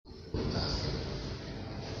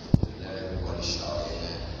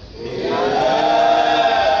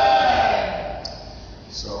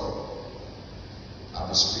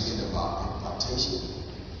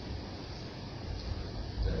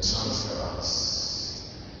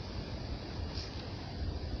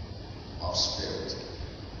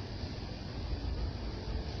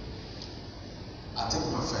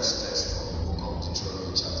our first text from the book of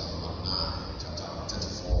Deuteronomy chapter number 9, chapter number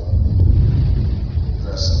 34,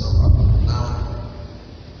 verse number 9.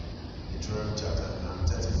 Deuteronomy chapter 9,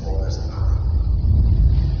 34, verse 9.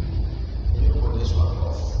 We put this one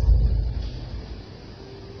off.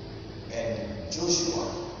 And Joshua,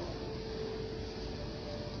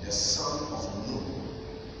 the son of Nun,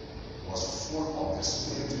 was full of the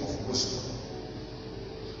spirit of wisdom.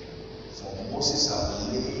 For Moses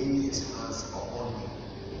had laid his hands upon him,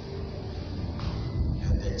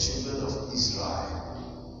 and the children of Israel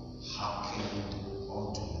hearkened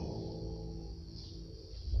unto him.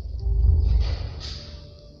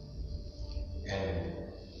 And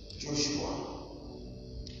Joshua,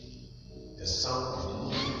 the son of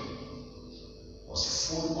Nun, was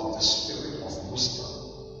full of the spirit of wisdom.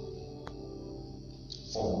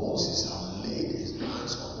 For Moses had laid his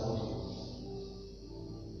hands upon him,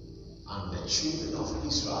 and the children of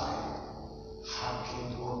Israel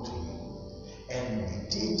hearkened unto him, and we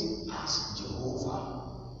did as Jehovah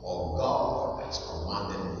or God has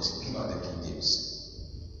commanded Moses. Give us the King James.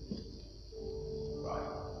 Right.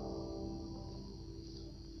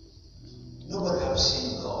 Nobody have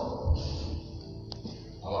seen God.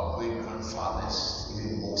 Our great grandfathers,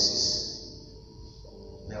 even Moses,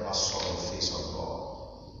 never saw the face of God.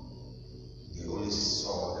 They only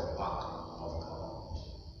saw the back of God.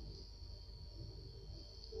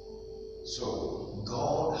 So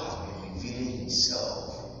God has been revealing himself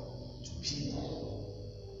to people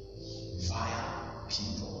via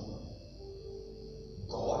people.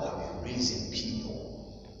 God has been raising people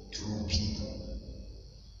through people.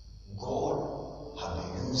 God has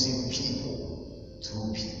been using people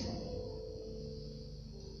through people.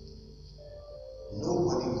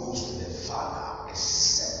 Nobody goes to the Father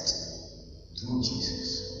except through Jesus.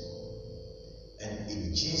 And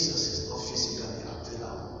if Jesus is not physically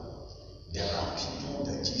available, there are people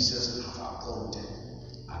that Jesus has appointed,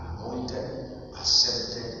 anointed,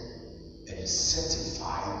 accepted, and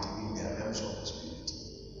certified in the realms of the Spirit,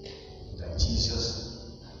 that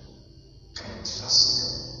Jesus can trust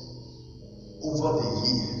them. Over the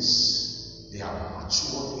years, they have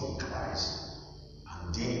matured in Christ,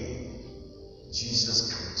 and then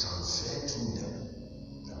Jesus can transfer to them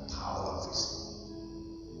the power of his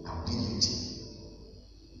ability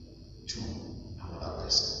to another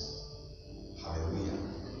person. Hallelujah.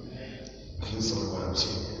 Are you following what I'm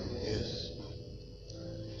saying? Yes.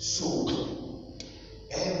 So,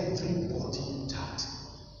 everybody that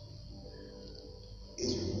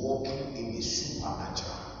is walking in the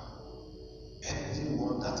supernatural,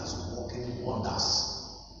 everyone that is walking wonders,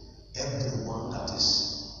 everyone that is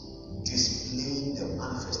displaying the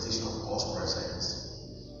manifestation of God's presence,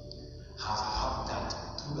 has had that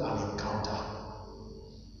through an encounter.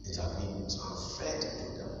 It has been transferred to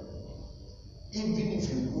them. Even if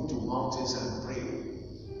you go to mountains and pray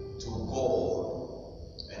to God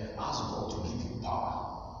and ask God to give you power,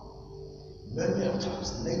 many of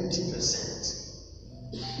times 90%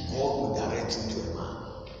 God will direct you to a man.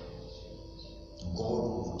 God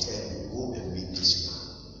will tell you, go and meet this man.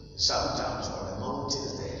 Sometimes on the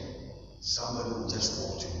mountains there, somebody will just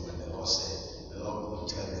walk to you and the Lord said, the Lord will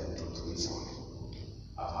tell them to pray for you.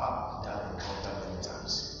 I've had that encounter many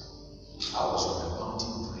times. I was on the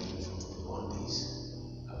mountain praying for 21 days.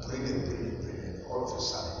 I prayed and prayed and prayed, and all of a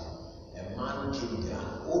sudden, a man came there, an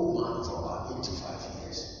old man for about 85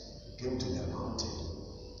 years, came to the mountain,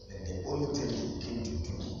 and the only thing he came to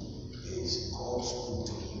do is God spoke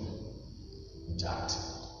to him that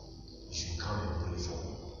you should come and pray for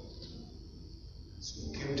me. So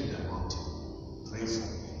he came to the mountain, prayed for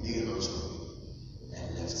me, laid hands on me, and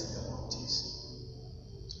left the mountains.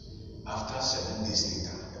 After 7 days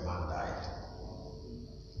later, the man died.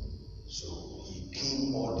 So he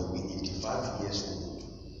came all the way, 85 years old,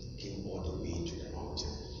 came all the way to the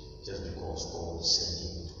mountain, just because God sent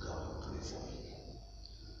him to come and pray for me.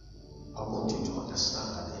 I want you to understand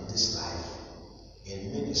that in this life,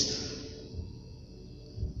 in ministry,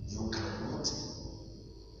 you cannot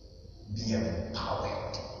be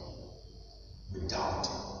empowered without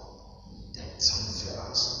the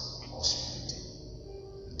transference of spirit,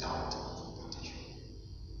 without impartation.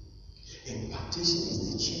 Impartation is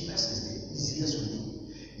the cheapest, is the easiest way,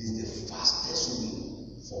 is the fastest way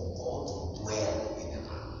for God to dwell in a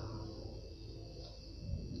man.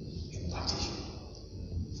 Impartation,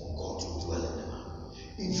 for God to dwell in a man.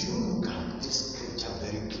 If you look at this scripture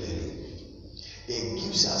very clearly, it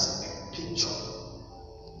gives us a picture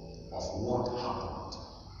of what happened.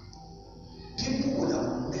 People would have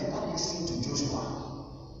never listened to Joshua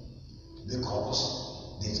because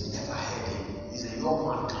they've never heard him. He's a young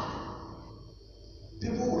man coming.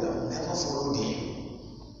 People would have never followed him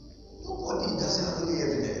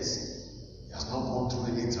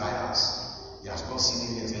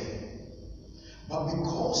seen anything. But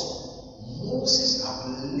because Moses had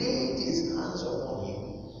laid his hands upon him,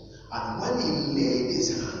 and when he laid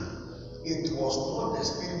his hand, it was not the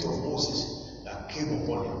spirit of Moses that came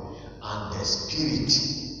upon him, and the spirit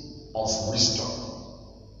of wisdom.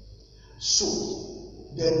 So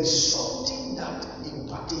there is something that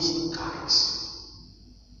impartation carries.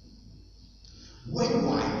 When you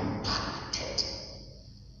are impacted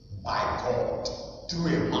by God through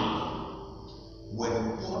a man,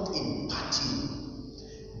 when God imparts you,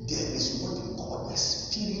 there is what we call the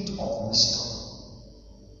spirit of wisdom.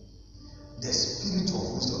 The spirit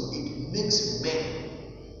of wisdom, it makes men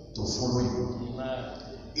to follow you. Amen.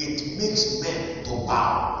 It makes men to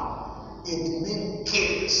bow. It makes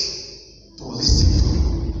kings to listen to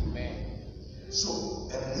you. Amen. So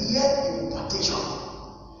a real impartation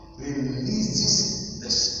releases the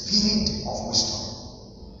spirit of wisdom.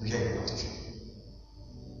 Real impartation.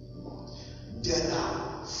 There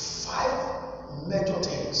are 5 major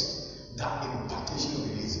things that impartation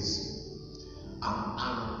releases. And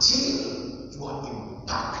until you are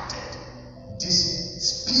impacted, this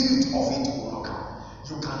spirit of it will not come.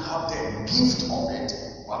 You can have the gift of it,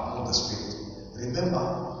 but not the spirit. Remember,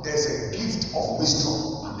 there's a gift of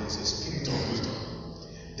wisdom and there's a spirit of wisdom.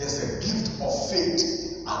 There's a gift of faith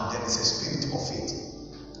and there is a spirit of faith.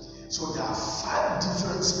 So there are 5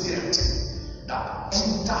 different spirits that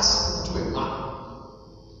enters into a man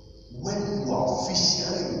when you are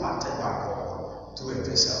officially impacted by God to a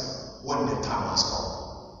vessel. When the time has come.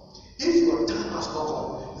 If your time has not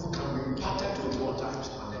come, you can be impacted 21 times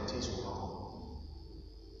and the things will not come.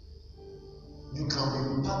 You can be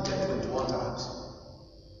impacted 21 times.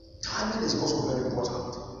 Timing is also very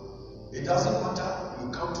important. It doesn't matter you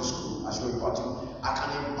come to school, I should impart you. I can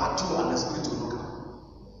impart you and the spirit will not come.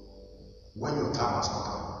 When your time has not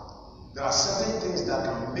come. There are certain things that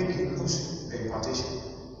can make you lose the impartation.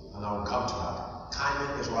 And I will come to that.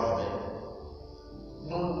 Timing is one of them.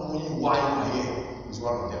 Not knowing why you are here is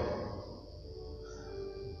one of them.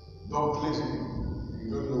 Don't place it. You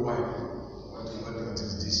don't know why. What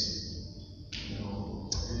is this? You know,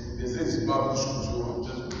 they say it's Bible school, so I'm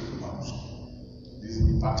just going to Bible school. This is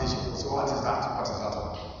impartation. So what is that? What is that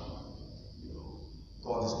one? You know,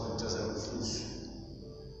 God is going to just have fools.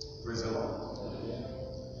 Praise the Lord.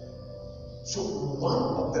 So one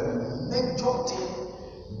of the major things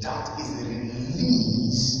that is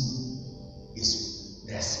released is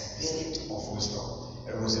the spirit of wisdom.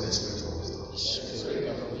 Everyone say the spirit of wisdom.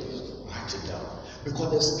 Write it down. Because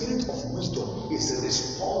the spirit of wisdom is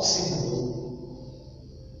responsible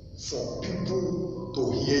for people to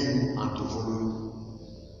hear you and to follow you.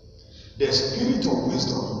 The spirit of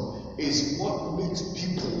wisdom is what makes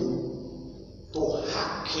people to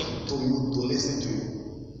hearken to you, to listen to you.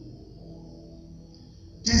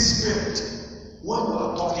 This spirit, when you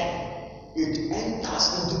are talking, it enters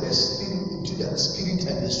into the spirit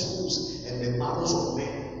and the souls and the marrows of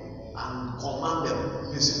men and command them,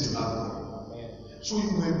 listen to that word. So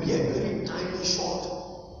you may be a very tiny short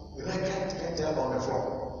record on the floor.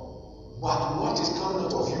 But what is coming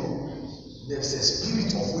out of you? There's a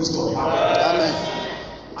spirit of wisdom. Amen.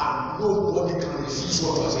 And nobody can refuse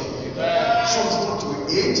what you are saying. So it's not your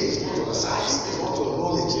age, it's not your size, it's not your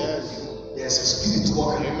knowledge. Yes. There's a spirit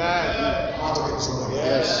working. Amen. I'm talking to somebody.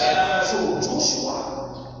 Yes. So Joshua,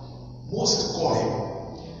 Moses called him.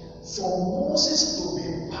 For Moses to be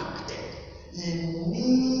impacted, he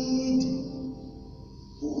need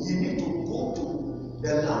to go to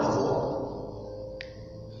the land of what?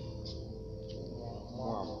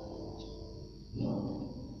 No.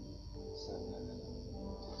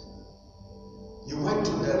 He went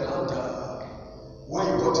to the land where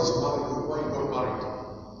he got married.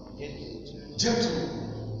 Jethro.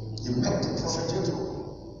 He met the prophet Jethro.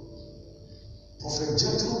 Prophet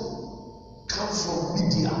Jethro came from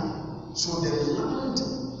Midian. So the land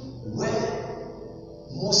where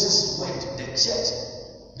Moses went, the church,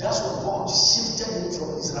 that's what God shifted him from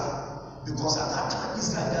Israel. Because at that time,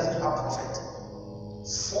 Israel doesn't have prophet.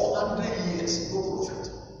 400 years, no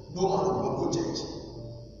prophet. No man of God, no church.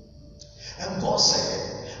 And God said,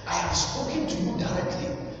 I have spoken to you directly.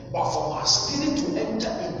 But for my spirit to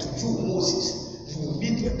enter into you, Moses, you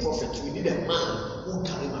need a prophet, you need a man who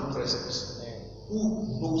carry my presence, who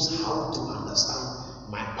knows how to understand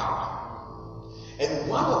my power. And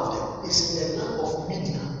one of them is in the land of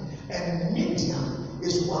Midian. And Midian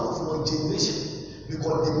is one of my generation.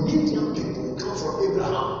 Because the Midian people come from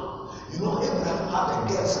Abraham. You know, Abraham had a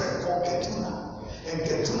girlfriend called Keturah. And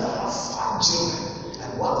Keturah had 5 children.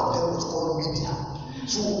 And one of them was called Midian.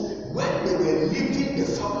 So when they were leaving the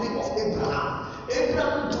family of Abraham,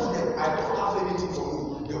 Abraham told them, I don't have anything for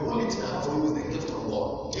you. The only thing I have for you is the gift of God.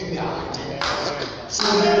 So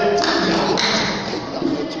they took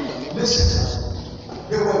their listen,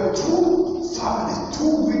 there were two families,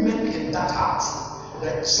 two women in that house.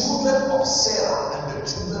 The children of Sarah and the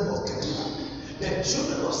children of Keturah. The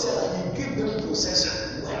children of Sarah, he gave them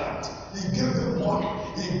possession, wealth. He gave them money.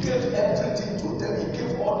 He gave everything to them. He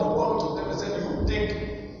gave all the wealth to them and said, you take.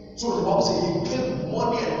 So the Bible says he gave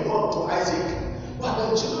money and wealth to Isaac. But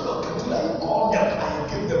the children of Keturah, he called them and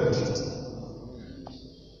he gave them a gift.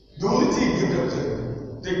 The only thing he gave them was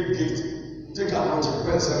take a gift, take a bunch of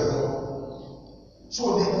pencil and go. So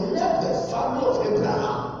they left the family of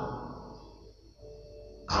Abraham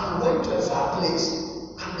and went to a far place,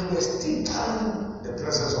 and they were still carrying the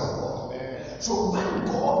presence of God. So when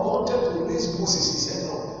God wanted to raise Moses, he said,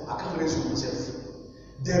 no, I can't raise you myself.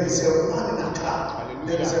 There is a man in Accra.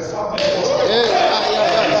 There is a family.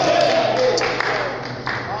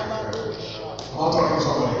 I'm talking to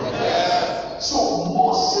somebody. So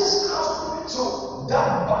Moses has to, so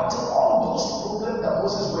that battle, all those problems that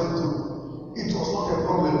Moses went through, it was not a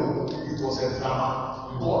problem, it was a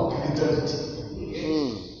drama. God created it.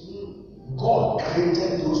 God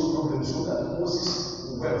created those problems so that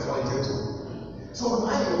Moses would went for Jethro. So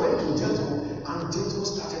now he went to Jethro, and Jethro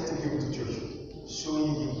started taking him to church,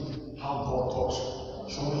 showing him how God talks,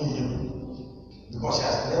 showing him, because he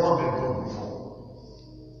has never been God before.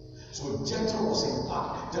 So Jethro was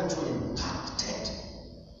impacted. Jethro impacted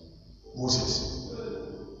Moses.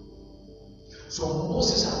 So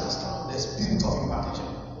Moses understands the spirit of impartation.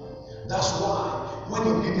 That's why when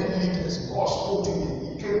he needed leaders, God spoke to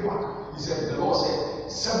him. He came back. He said, the Lord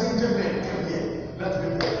said, 70 men came here. Let me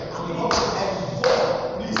go. And the Lord said, and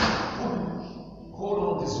God, please hold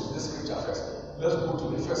on this scripture first. Let's go to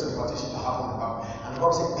the first impartation that happened in the Bible. And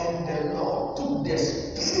God said, and the Lord took the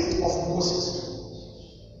spirit of Moses.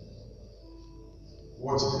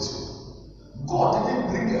 Watch this. God didn't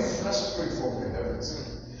bring a fresh spirit from the heavens,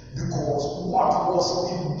 because what was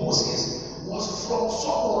in Moses was from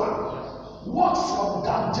someone. What from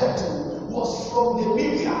that Jethro was from the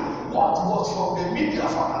media. What was from the media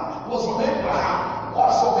father was from Abraham.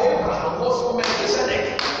 What from Abraham was from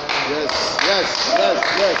Melchizedek. Yes.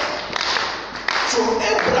 So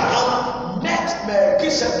Abraham met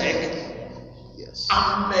Melchizedek. Yes.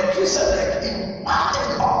 And Melchizedek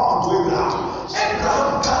imparted power to Abraham.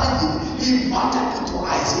 Abraham carried it, he imparted it to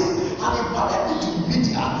Isaac, and imparted it to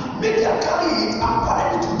Media. Media carried it and imparted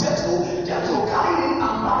it to Jethro. Jethro carried it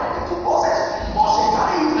and imparted it to Moses. Moses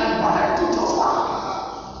carried it and imparted it to Joshua.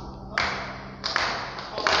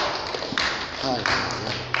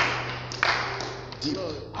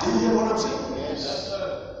 Are you hearing what I'm saying? Yes.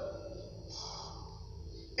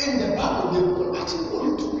 In the Bible, they were actually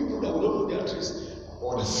only two people that we don't know their trace.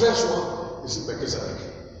 Or the first one is Melchizedek.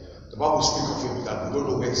 The Bible speaks of him that we don't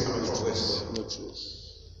know where he's coming from. Where he's going. No truth.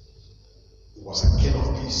 He was a king of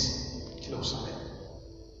peace, king of Salem.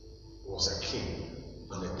 He was a king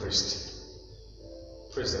and a priest.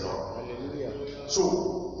 Praise the Lord. Hallelujah. So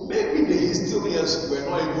maybe the historians were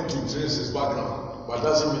not able to trace his background, but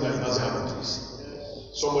doesn't mean that he doesn't have a trace.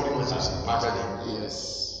 Somebody must have imparted him. Yes.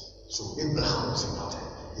 So Abraham was imparted.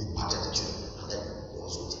 He imparted the children, and then he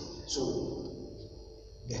was with him. So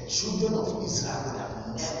the children of Israel would have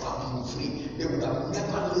never been free. They would have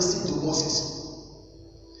never listened to Moses.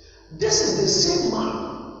 This is the same man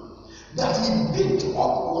that he beat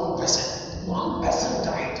up one person. One person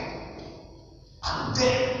died. And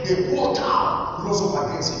then the whole town rose up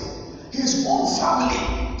against him. His own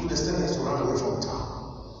family, to the extent that he ran away from the town.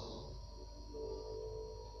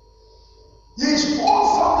 His own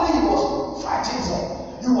family he was fighting for.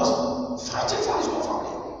 He was fighting for his own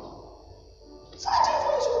family. Fighting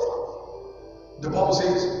for his own family. The Bible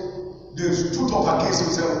says they stood up against him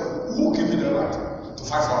and said, who gave you the right to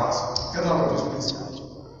fight for us? Get out of this place.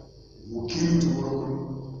 We'll kill you tomorrow.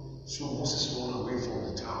 So Moses ran away from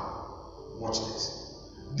the town. Watch this.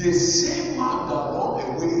 The same man that ran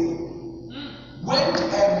away went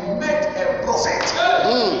and met a prophet.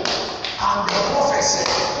 And the prophet said,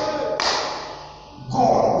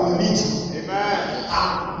 God will lead you. Amen.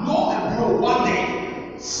 And lo and behold, one day,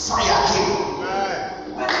 fire came.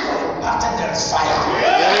 Amen. When you are impacted, there is fire.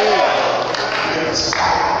 There is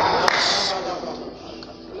fire.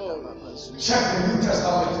 Check the New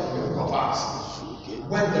Testament in the book of Acts.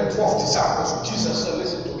 When the 12 disciples, Jesus said,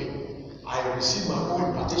 listen to me. I receive my own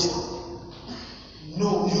impartation.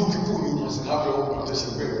 No, you people, you must have your own impartation.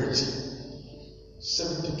 Very rich.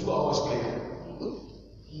 72 hours later,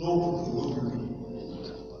 no people will be.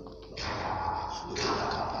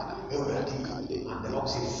 And the Lord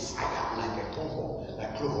said, fire like a tongue,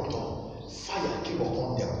 like clover tongue. Fire came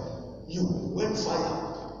upon them. You, when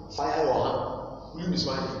fire your hand, will you be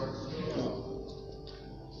smiling? No.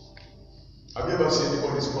 Have you ever seen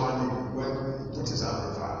anybody smiling when he puts his hand in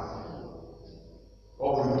the fire?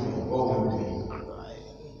 What will you do? What will you do?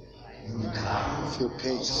 You will cry. You feel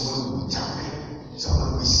pain. Somebody will be jumping.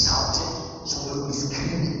 Somebody will be shouting. Somebody will be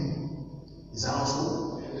screaming. Is that not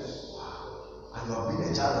so? And you have been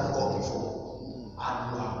a child of God before. And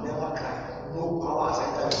you have never cried. No power has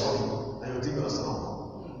entered your body. And you think you are strong.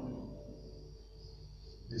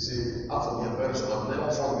 They say, after the embarrassment, I've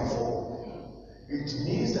never fallen before. It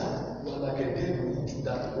means that you are like a dead wood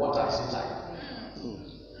that water is inside.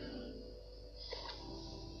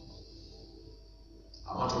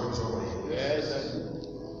 Am I talking to somebody? Yes.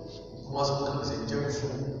 Who has spoken as a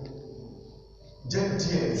gentleman?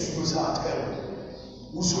 Gentleman, who's out there?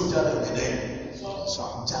 Who's so gentle today? So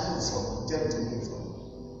I'm gentle from gentleman from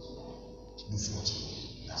the future.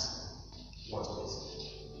 That's what it is.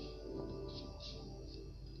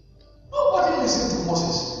 Nobody listened to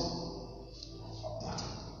Moses.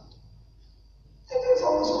 Even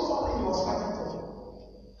from his own family, he was fighting for him.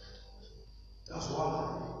 That's why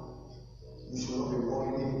you should not be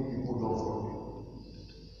worried if people don't follow you.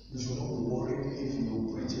 You should not be worried if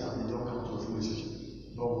you preach and they don't come to a relationship.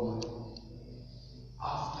 Don't worry.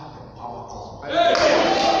 After the power comes,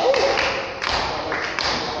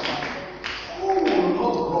 who will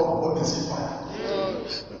not run when they see fire?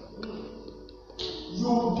 You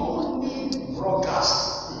don't need broadcast.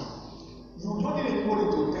 You don't need anybody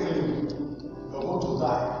to tell you you're going to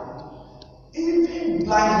die. Even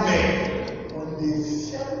blind men, when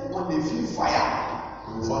they feel fire,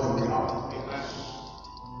 they will follow you out.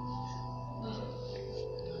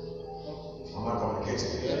 Am I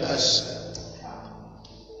communicating? Yes.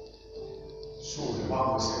 So the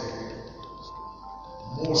Bible said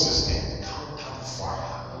Moses encountered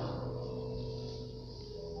fire.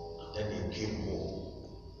 And then he came home.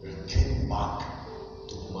 He came back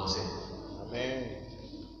to Moses. Amen.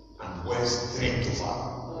 And went straight to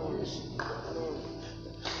Pharaoh.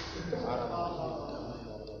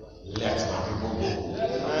 Let my people go.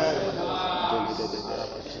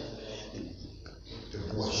 The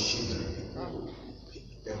boy was shivering.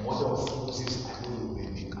 The mother of Moses, I don't know,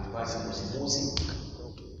 maybe advising Moses,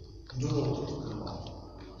 you don't know what to talk about.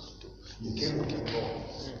 You came with a law.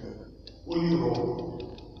 Only law.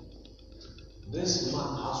 This man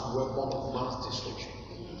has weapon of mass destruction.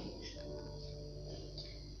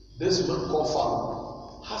 This man called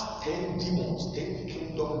Pharaoh has 10 demons, 10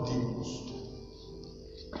 kingdom demons.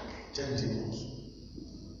 10 demons.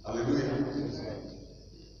 Hallelujah.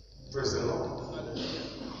 Praise the Lord.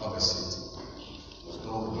 Have a seat.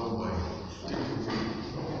 No, don't mind. Take it.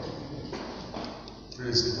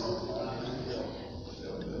 Praise the Lord.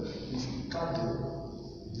 If you can't do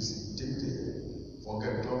this, take it.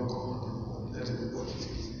 Forget, don't go. Let it be what it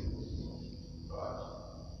is. Right.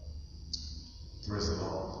 Praise the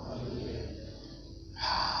Lord.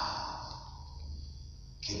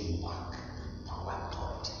 Came back, power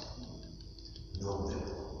taught. No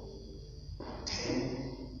weapon. 10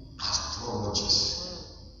 astrologers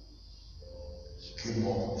came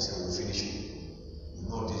up and said, we'll finish it. You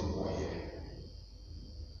know this boy here.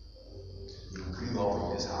 You grew up in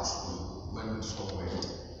this house. We went somewhere.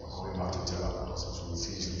 We're coming back to tell our daughters, so we'll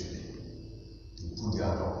finish it today. You put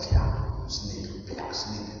their dog here, snake, big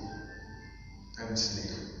snake, and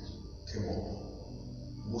snake came up.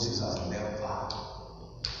 Moses has never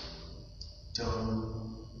done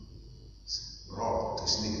rod to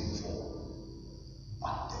snake before.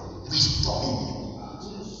 But the wisdom in you,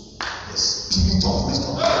 the spirit of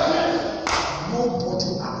wisdom, nobody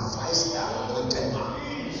advised the anointed man.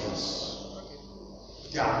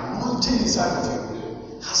 The anointing inside of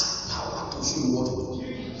you has power to show you what to do.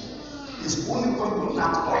 It's only going to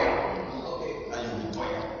lack oil, and you will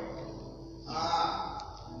toil.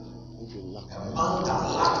 A man that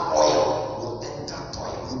lack oil will enter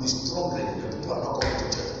toil. You'll be struggling. The people are not coming to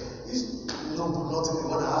church. It's nothing.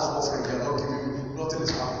 When I ask offering, they are not giving you. Nothing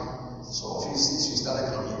is happening. So if you since you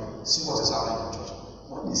started coming, see what is happening in church.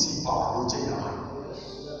 When they see power, they'll change their mind.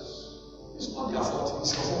 It's not their fault.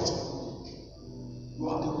 It's your fault. You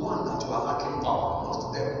are the one that you are lacking power,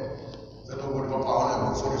 not them. They don't want power and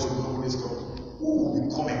go for it. Nobody is coming. Who will be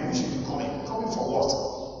coming? Who should be coming? Coming for what?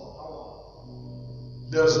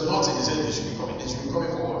 There's nothing he said they should be coming. They should be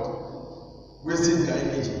coming for what? Wasting their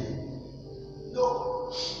energy.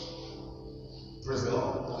 No. Praise the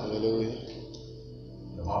Lord. Hallelujah.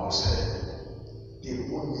 The Bible said the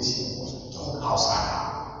whole nation was torn outside.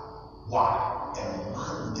 Why? A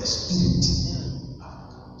man with the spirit.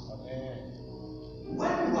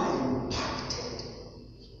 When you are impacted,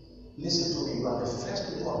 listen to me, you are the first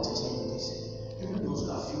people I'm teaching you this. Even those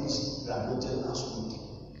that finished graduated last week,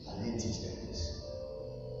 I didn't teach them this.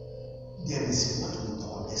 The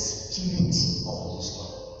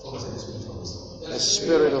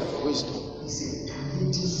wisdom is a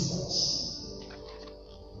creative force.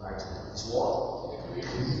 Right? It's what?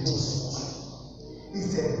 Creative force.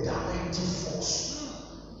 It's a directive force.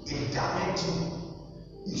 It directs you.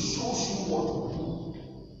 It shows you what to do.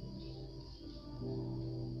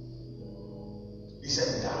 It's a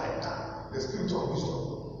director. The spirit of wisdom.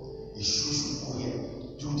 It shows you, go here,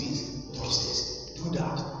 do this, touch this, do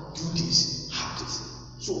that, do this, act.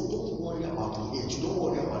 So don't worry about your age. Don't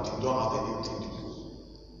worry about you don't have anything to do.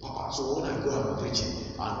 Papa, so when I go and preaching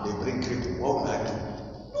and they bring creative, what will I do?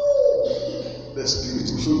 No. The spirit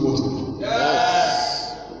will show you what to do.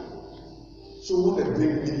 Yes. So when they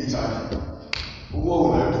bring military, what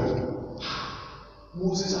will I do?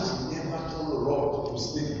 Moses has never told the Lord to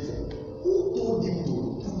speak before. Who told him to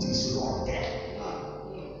put his rod there?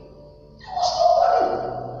 There was nobody.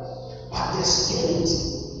 But the spirit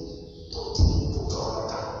told him to put the rod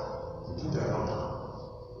down. He put the rod down.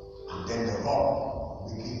 And then the rod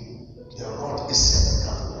began. The rod is set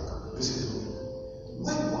to work. Listen to me.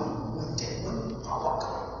 When you are wanted, when power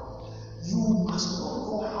comes, you must not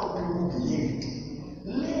know how people behave.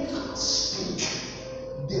 Learn how to speak.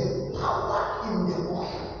 The power in the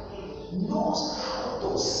oil knows how to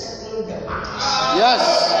settle the matters. Yes.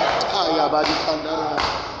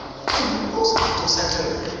 He knows how to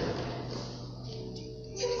settle it.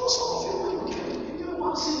 You know some of you when you get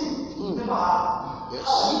one city, remember how you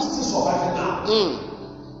still surviving now.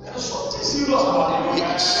 There's something serious about it.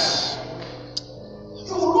 Yes.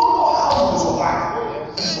 You will not know how you survive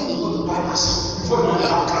before you go to buy myself, before you go to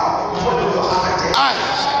have crowd, before you go to have a day.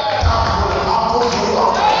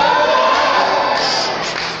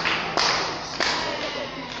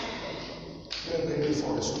 Get ready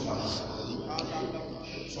for the supernatural.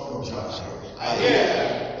 So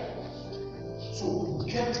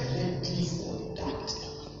get ready for that.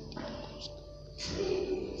 Pray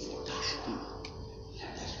for that.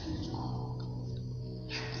 Let the spirit come.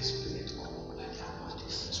 Let the spirit come. Let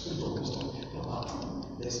the spirit of wisdom. Number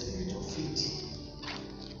 2, the spirit of faith.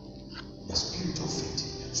 The spirit of faith.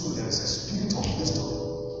 So there is a spirit of wisdom.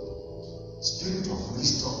 Spirit of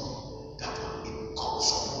wisdom that when it comes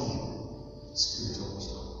upon you, spirit of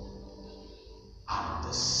wisdom. And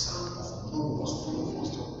the son of Nun was full of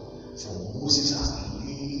wisdom, for Moses has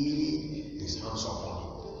laid his hands upon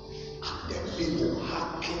him. And the people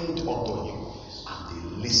hearkened unto him, and they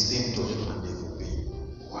listened to him, and they obeyed.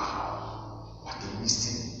 Wow! What a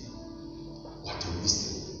mystery! What a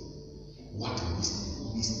mystery! What a mystery!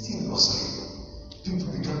 Mysteriously, people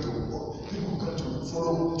began to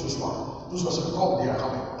follow Joshua. Joshua said, "Come, they are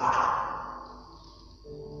coming."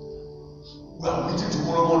 We are meeting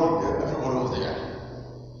tomorrow morning. Everybody was there.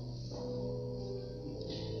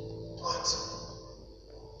 What?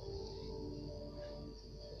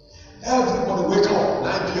 Everybody wake up.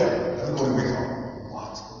 9 p.m. Everybody wake up.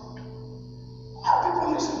 What? How people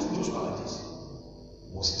listen to Joshua like this?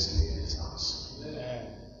 Moses laid his hands.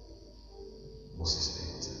 Moses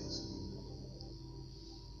laid his hands.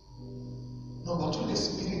 Number 2, the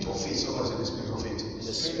spirit of faith. Somebody say the spirit of faith.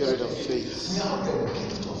 The spirit of faith. We have the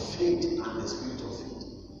gift of faith and the spirit of faith.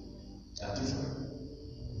 They are different.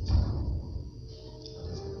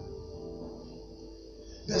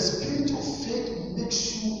 The spirit of faith makes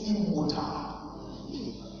you immortal.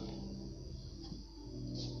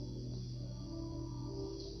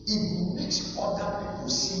 It makes other people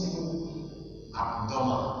see you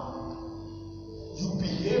abnormal. You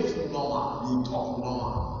behave normal, you talk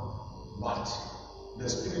normal, but the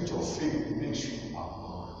spirit of faith makes you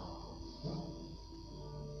abnormal.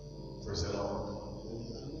 Praise the Lord.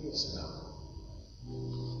 Sit down.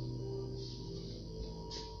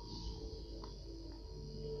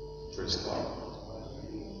 Praise God.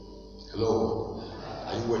 Hello.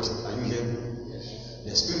 Are you waiting? Are you hearing me?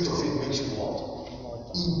 The spirit of faith makes you what?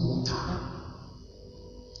 Immortal.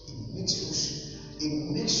 It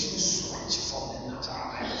makes you switch from the natural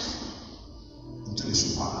life into the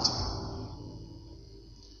supernatural.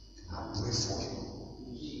 And I pray for you.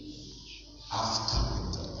 After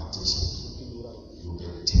interpretation, you will be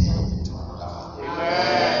turned into another family.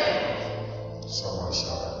 Amen. Someone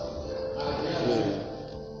shout that. Amen.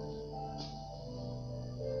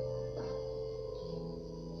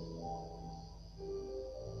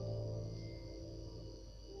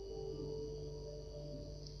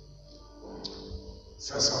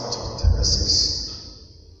 First Samuel chapter 10, verse 6.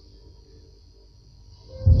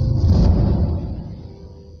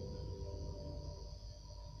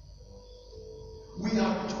 We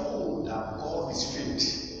are told that God is faith.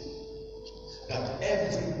 That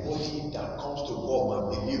everybody that comes to God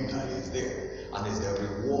must believe that He is there and is the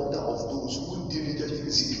rewarder of those who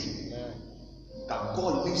diligently seek Him. That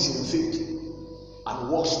God lives in faith. and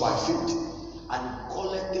walks by faith and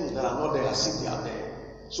calleth things that are not there as if they are there.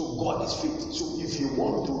 So God is faith. So if you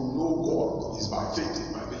want to know God, it's by faith,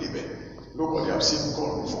 it's by believing. Nobody has seen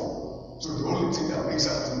God before. So the only thing that makes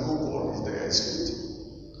us to know God is there is faith.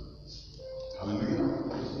 Hallelujah.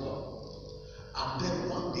 And then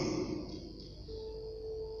one day,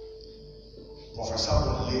 Prophet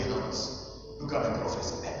Samuel lay hands. Look at the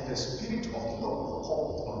prophecy. And the Spirit of the Lord will come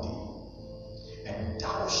upon thee, and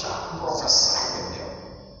thou shalt prophesy with them,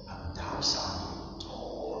 and thou shalt be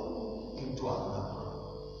torn into another.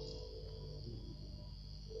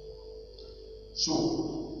 So,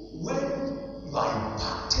 when you are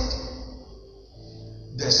impacted,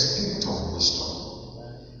 the spirit of wisdom,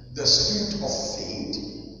 the spirit of faith,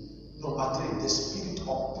 number 3, the spirit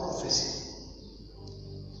of prophecy.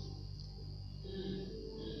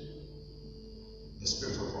 The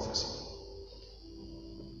spirit of prophecy.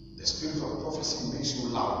 The spirit of prophecy makes you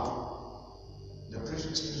loud. The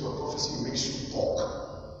spirit of prophecy makes you talk.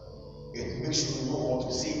 It makes you know what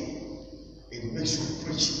to say. It makes you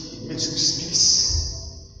preach. It makes you speak.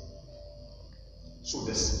 So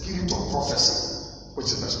the spirit of prophecy, which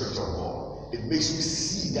is the spirit of God, it makes you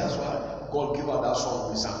see. That's why God gave us that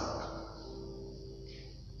song we sang.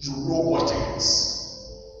 You know what things.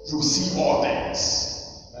 You see all things.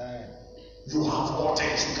 You have all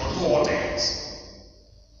things. You can do all things.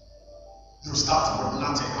 You start with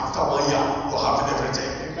nothing. After 1 year, you have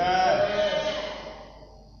everything. Amen.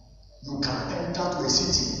 You can enter to a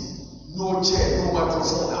city, no chair, no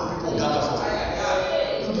microphone, and people gather for you.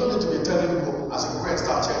 You don't need to be telling people, as a great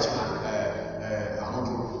star church,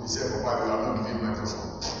 he said, why you are not giving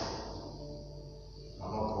microphone? You are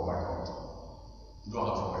not called by God. You don't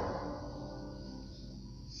have to worry.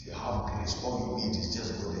 If you have grace, all you need is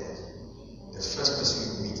just go there. The first person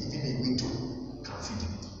you meet, even a widow, can feed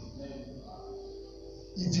him.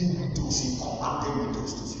 Even widows, you command them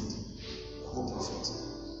widows to feed him. The whole prophet.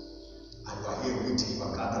 And you are here waiting, you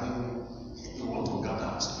are gathering, you want to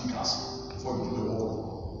gather speakers before you do the work of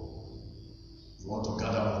God. You want to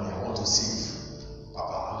gather money, I want to save.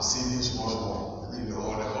 Papa, I'm saving small. You know,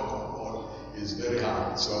 all the work of God is very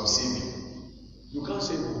hard, so I'm saving. You can't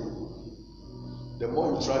save. The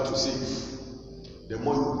more you try to save, the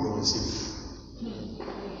more you will be unsafe.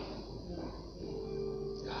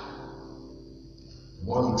 The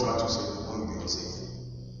more you try to save, the more you will be unsafe.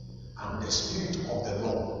 And the Spirit of the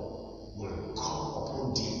Lord will come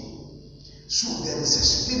upon thee. So there is a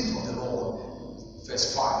Spirit of the Lord.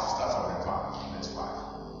 Verse 5, start from the 5, verse 5.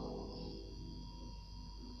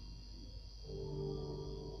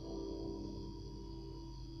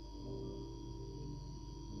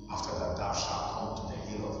 After that, thou shalt come to the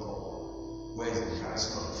hill of God, where is the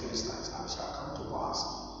garrison of the Philistines, and it shall come to pass,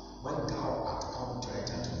 when thou art come to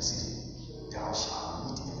enter into the city, thou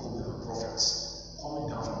shalt meet a company of prophets coming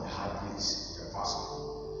down from the high place with a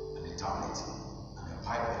vessel and a tablet and a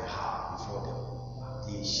pipe and a harp before them, and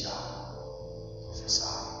they shall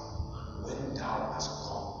prophesy. And when thou hast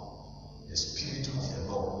come, the Spirit of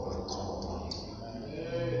the Lord will come upon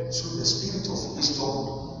you. So the spirit of wisdom,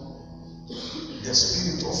 the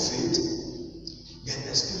spirit of faith, then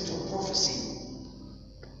the spirit of prophecy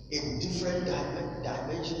in different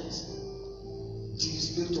dimensions. The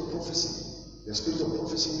spirit of prophecy. The spirit of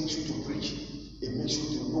prophecy makes you to preach. It makes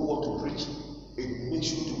you to know what to preach. It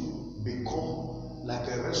makes you to become like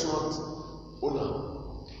a restaurant owner.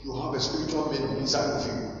 You have a spiritual man inside of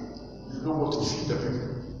you. You know what to feed the people.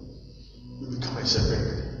 You become a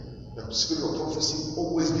shepherd. The spirit of prophecy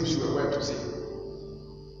always gives you a word to say.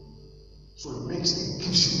 So it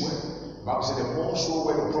gives you word. The Bible says the more sure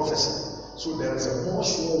word of prophecy. So there is a more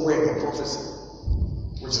sure word of prophecy,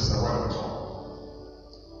 which is the word of God.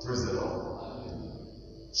 Praise the Lord.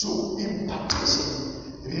 So impartation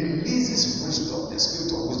releases wisdom, the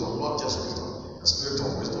spirit of wisdom, not just wisdom, the spirit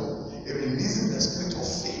of wisdom. It releases the spirit of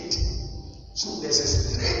faith. So there's a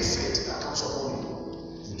strange faith that comes upon you.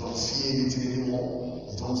 You don't fear anything anymore.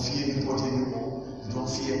 You don't fear anybody anymore. You don't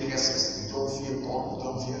fear curses. You don't fear God. You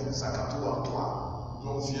don't fear Zakatua. You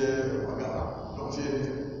don't fear Wagara. You don't fear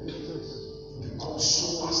anything. You become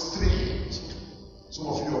so strange. Some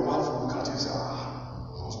of you, your wife will look at you and say,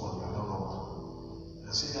 husband, you are not normal.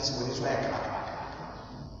 And say, that's when it's like crack.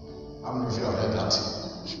 How many of you have heard that?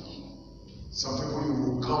 Some people, you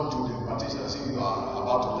will come to the invitation and say you are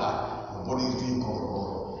about to die. Your body is doing cover.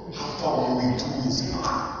 After 1 week, 2 weeks,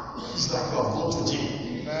 it's like you have gone to gym.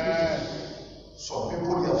 Some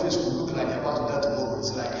people, their face will look like they're about to die tomorrow.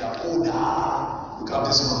 It's like they are older. Look at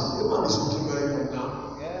this man. The man is looking very young now.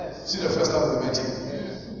 Yes. See the first time we met him?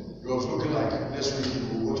 Yes. He was looking like next week he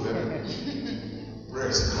will go to heaven.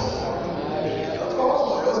 Praise God.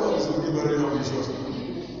 My husband is looking very young.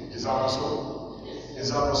 so? Is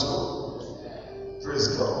that not so? Praise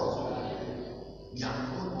God. The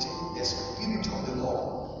anointing, the Spirit of the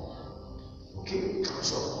Lord, okay,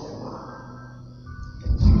 comes upon a man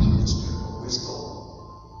and gives you the spirit of wisdom,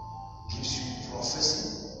 gives you prophecy,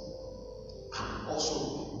 and also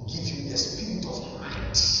gives you the spirit of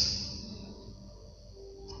might,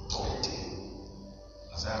 authority.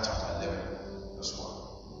 Isaiah chapter 11, verse 1.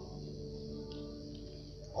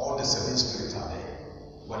 All the seven spirits are there.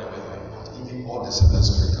 Whatever you are, but even all the seven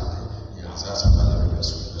spirits are there. In Isaiah chapter 11,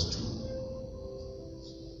 verse 2.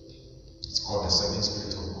 It's called the seven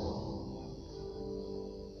spirits of God.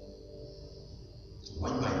 So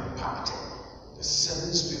when you are impacted, the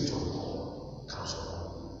seven spirits of God comes upon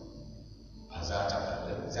you. Isaiah chapter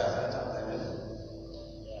 11. Isaiah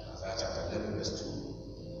chapter 11, verse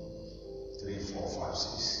 2, 3, 4, 5, 6.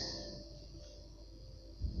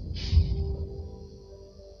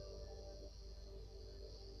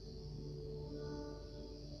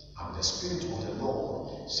 And the Spirit of the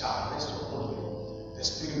Lord shall rest upon you, the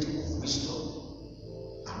Spirit of wisdom,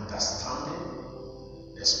 understanding,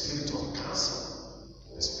 the Spirit of counsel,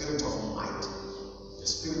 the Spirit of might, the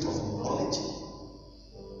Spirit of knowledge,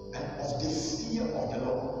 and of the fear of the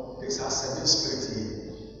Lord. These are seven spirits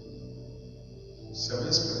here.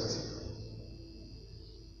 Seven spirits.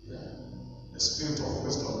 Yeah. The Spirit of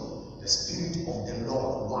wisdom, the Spirit of the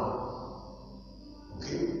Lord, one.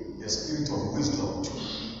 Okay? The Spirit of wisdom, two.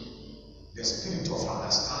 The Spirit of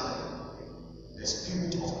understanding, the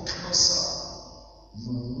Spirit of counsel.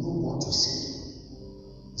 You know what to say.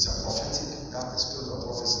 It's a prophetic. That's the Spirit of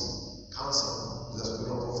prophecy. Counsel is the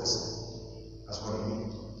Spirit of prophecy. That's what you mean.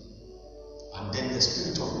 And then the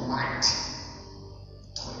Spirit of might,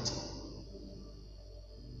 authority.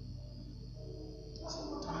 That's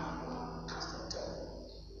what I have. Cast and tell.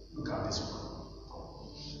 Look at this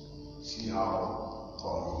one. See how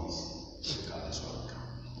tall he is. Look at this one.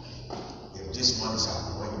 If this man is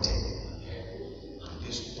anointed, and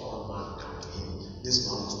this tall man come to him, this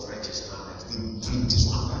man will stretch his hand and he bring this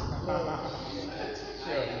one back.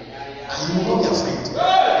 And he will not be afraid.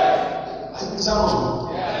 Is that also?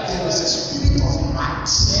 There is a spirit of might.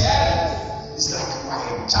 It's like you are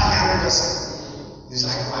a giant person. It's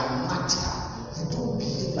like you are a martyr. You don't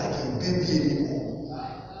behave like a baby anymore.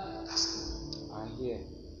 That's it. I hear.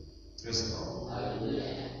 Praise God.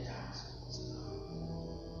 Hallelujah.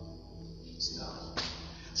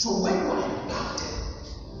 So when you are impacted,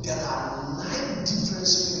 there are 9 different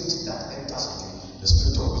spirits that enters into you. The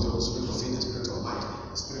spirit of wisdom, the spirit of faith, the spirit of might,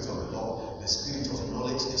 the spirit of the Lord, the spirit of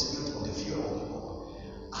knowledge, the spirit of the fear of the Lord.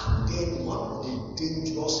 And then one of the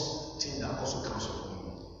dangerous things that also comes upon you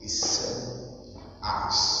is 7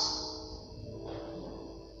 eyes.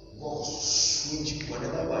 God switch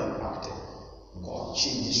whenever you are impacted. God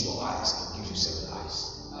changes your eyes and gives you 7 eyes.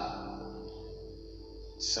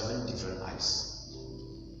 7 different eyes.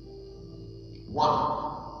 1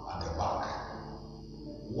 at the back,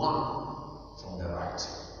 1 from the right,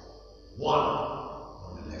 1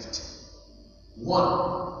 on the left,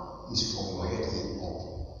 1 is from your head here up,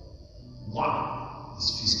 1 is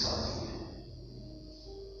physical here.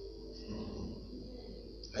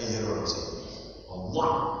 Are you hearing what I'm saying? And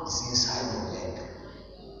 1 is inside your leg.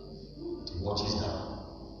 What is that?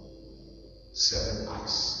 7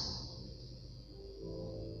 eyes.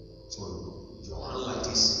 So your hand like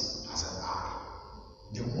this has an eye.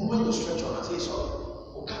 The moment you stretch your hand, say sorry,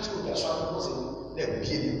 or catch you with your sword, because let be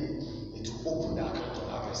it will open the account of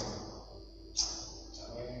that person.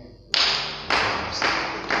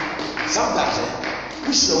 Sometimes,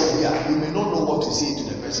 we show here, you may not know what to say to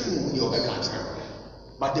the person who you're back.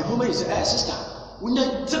 But the moment you say, hey sister, we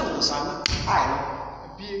need to tell us, I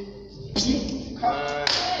be.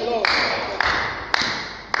 Hello.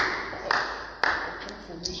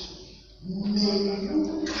 May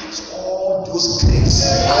you catch all those graces.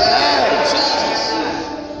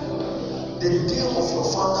 The day of your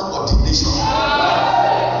father ordination,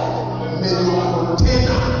 may your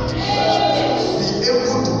container be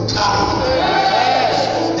able to carry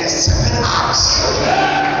the 7 eyes,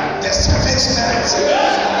 the 7 spirits,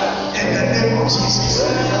 in the name of Jesus.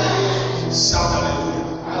 Shout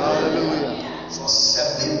hallelujah. Hallelujah. For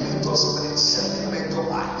 7 mental spirits, 7 mental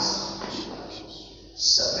eyes.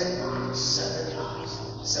 7 eyes, 7 eyes,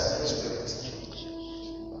 7 spirits.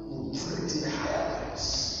 You put it in higher place.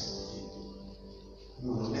 You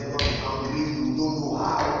will never be hungry. You don't know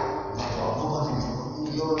how, but you are normally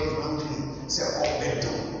you will never be hungry. Say, oh,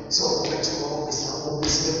 better. Say, oh, better. Oh,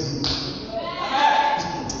 better.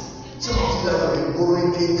 Some of you that have been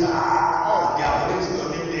borrowing cake, they are waiting on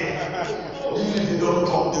it there. Even if you don't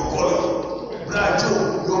come, they call you. Brother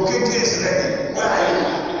Joe, your cake is ready. Where are you?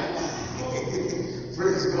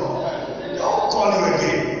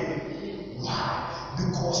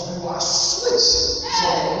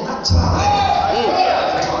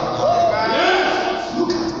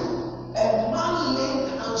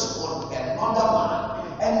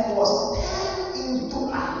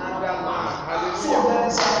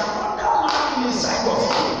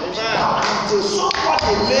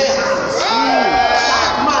 they lay hands.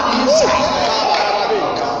 That man inside.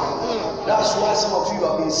 That's why some of you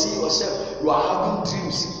have been seeing yourself. You are having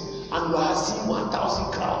dreams and you are seeing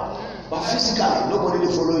 1,000 crowd, but physically nobody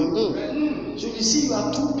will follow you. So you see, you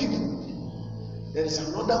are two people. There is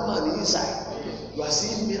another man inside. You are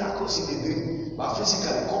seeing miracles in the dream, but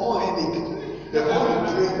physically, common headache. The more you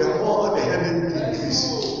pray, the more the headache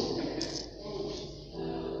increases.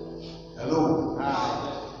 Hello.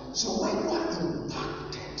 So when you are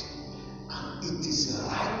impacted, and it is the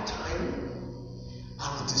right time,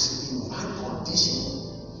 and it is in right condition,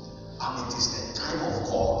 and it is the time of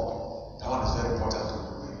God, that one is very important to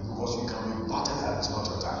know, because you can be impacted and it's not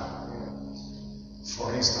your time.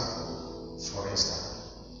 For instance,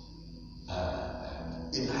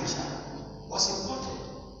 Elijah was imparted.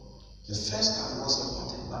 The first time was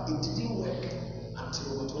imparted, but it didn't work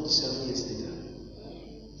until over 27 years later.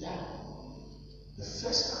 Yeah. The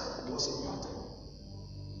first time was imparted.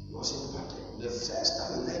 The first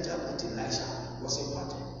time Elijah met Elisha was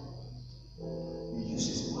imparted. He used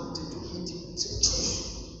his mantle to hit him and said, "Choose."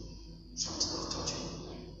 Something will touch him.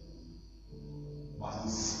 But he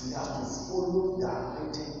has to follow the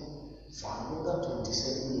anointing for another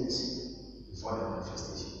 27 years before the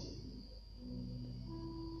manifestation.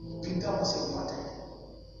 Peter was imparted.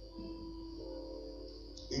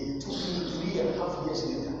 It took him 3.5 years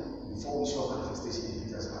later before we saw manifestation in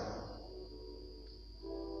Peter's life.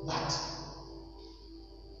 But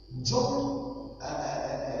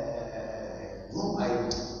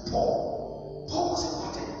Paul was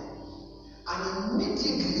imparted, and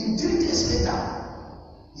immediately, in 3 days later,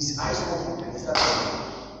 his eyes opened and he started seeing.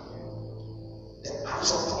 The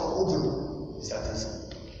eyes of Paul opened, he started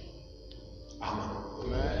seeing. Amen.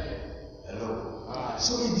 Hello.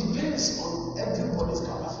 So it depends on everybody's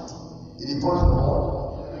capacity. It depends on God.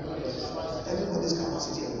 Everybody's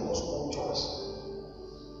capacity and God's own choice.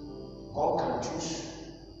 God can choose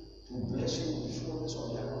to bless you with the fullness of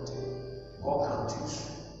the anointing. God can choose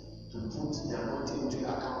to put the anointing into your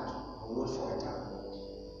account and wait for a time.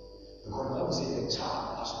 Because the Bible says a child,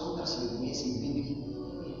 as long as he remains a baby,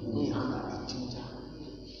 will be under a tutor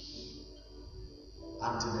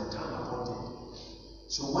until the time appointed.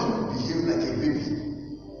 So when you behave like a baby,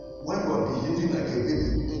 when you are behaving like a baby,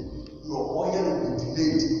 your oil will be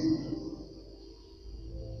delayed.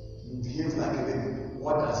 You behave like a baby.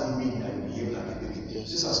 What does it mean that you behave like a baby? Yes.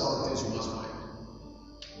 These are some of the things you must find.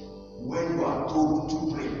 When you are told to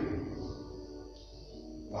pray,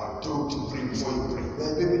 you are told to pray before you pray. You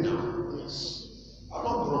are a baby now. Yes. You are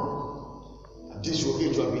not grown. At this your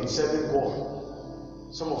age, you have been serving God.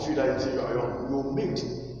 Some of you that you think you are young, your mate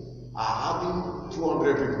are having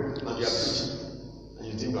 200 people and they are preaching, and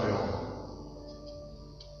you think you are young.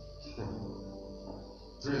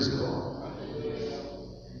 Praise God.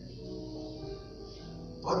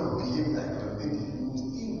 When you behave like a baby, you will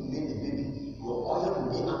still remain a baby. Your oil will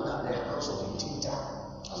be under the hands of a teacher.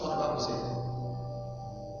 That's what the Bible says.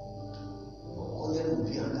 Your oil will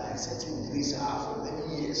be under a certain grace for many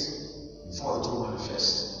years before it will manifest.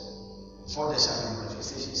 Before there shall be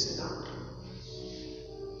manifestation, sit down.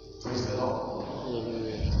 Praise the Lord.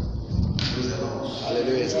 Hallelujah. Praise the Lord.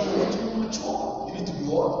 Hallelujah. So you need to be mature. You need to be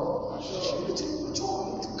what? You need to be mature.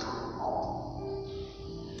 You need to come up.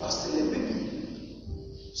 You are still a baby.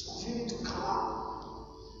 So you need to come up.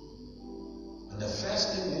 And the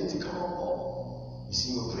first thing you need to come up is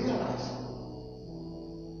in your prayer life.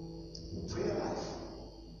 Your prayer life.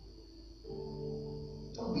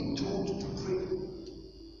 Don't be told to pray.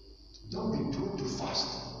 Don't be told to fast.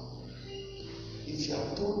 If you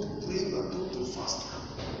are told to pray, you are told to fast.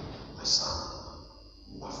 My son,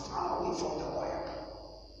 you are far away from the oil.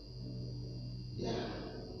 Yeah.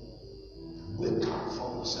 Wake up from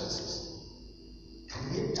your senses.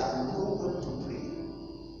 Create that know when to pray.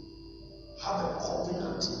 Have a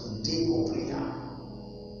covenant day of prayer.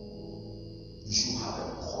 You should have a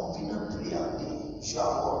covenant prayer day. You should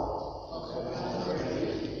have what?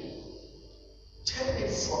 Turn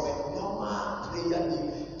it from a normal prayer day,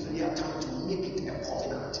 prayer time to make it a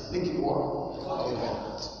covenant. Make it what?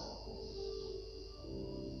 Covenant.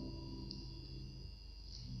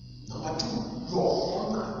 Number 2, your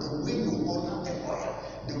honor, the way you honor the oil,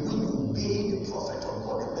 the way you obey the prophet of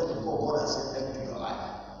God, the man of God has sent them to your life.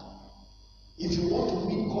 If you want to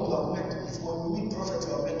meet God, you have met. If you want to meet prophet,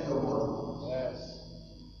 you have met your God. Yes.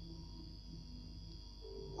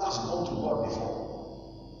 Who has gone to God before?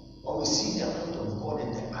 Or we see the hand of God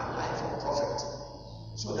in the life of prophet.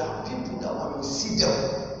 So there are people that when you see them,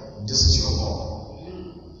 this is your God.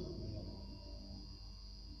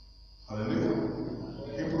 Hallelujah.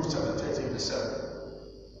 Hebrews chapter 13 verse 7.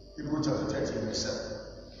 Hebrews chapter 13 verse 7.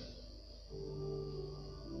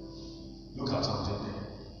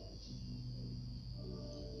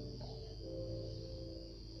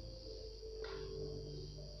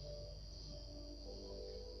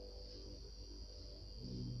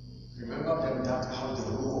 Remember them that have the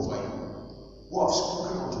rule over you, who have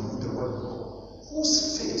spoken unto you the word of God, whose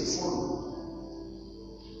faith follow.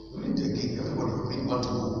 Read again, everybody, read 1 to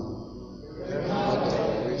 2.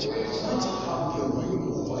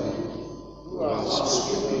 Who have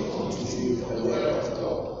spoken unto you the word of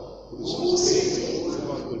God, whose faith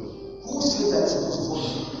that is supposed to follow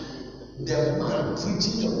you. The man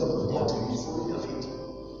preaching the word of God to you, follow their faith,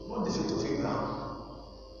 not the faith of Abraham.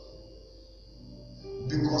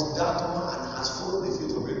 Because that man has followed the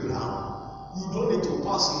faith of Abraham. You don't need to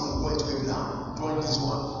pass him and go to Abraham. Join this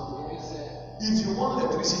one. If you want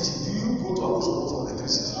electricity, do you go to a house for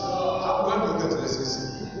electricity? When do you get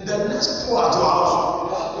electricity? The next poor at your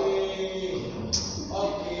house.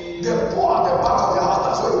 The poor at the back of your house,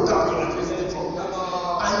 that's where you tap your electricity from.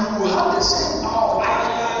 And you will have the same power of life.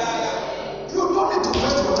 You don't need to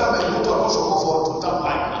waste your time and go to a house for to tap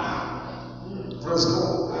life. Praise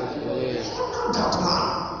God. Honor that man.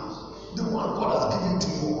 The one God has given to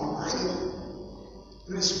you. Honor him.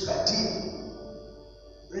 Respect him.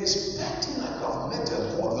 Respect him like you have met a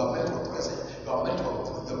God, you have met your president, you have met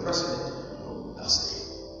the president. No, that's it.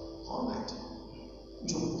 Honor it.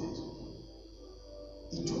 Don't do it.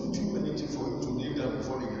 It won't do anything for you to kneel down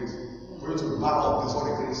before the grace, for you to bow up before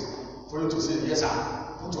the grace, for you to say, yes, sir,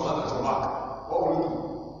 put your hand at your back. What will you do?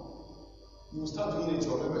 You will start doing it,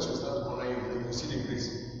 your members will start to honor you, and you will see the grace,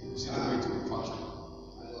 you will see the way to the function.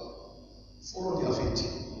 Follow their faith,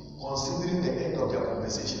 considering the end of their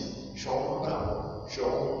conversation.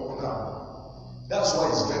 That's why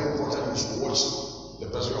it's very important you should watch the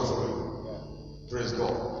person you're following. Praise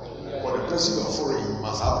God. But the person you're following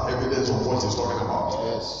must have evidence of what he's talking about.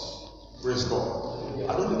 Yes. Praise God.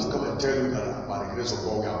 I don't need to come and tell you that by the grace of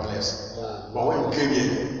God we are blessed. But when you came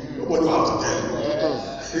here, nobody will have to tell you.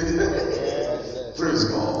 Praise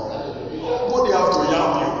God. Nobody have to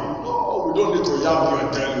yam you. No, we don't need to yam you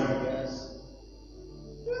and tell you.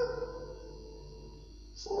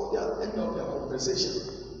 Follow the end of their conversation.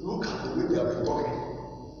 Look at the way they have been talking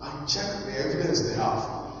and check the evidence they have.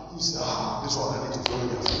 You say, this one I need to follow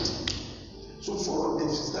their faith. So follow the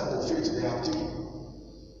step of faith they have taken.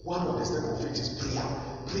 One of the steps of faith is prayer.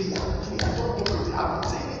 Prayer. Don't do it. I'm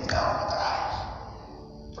saying it now.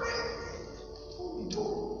 Pray. Don't be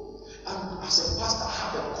told. And as a pastor,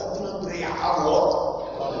 have a covenant prayer. Have what?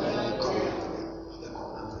 Covenant prayer.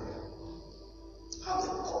 Have a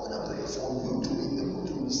covenant prayer for you to be able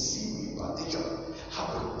to receive impartation. Have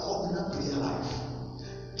a covenant prayer life.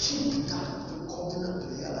 Keep that covenant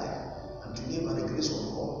prayer life. And today, by the grace of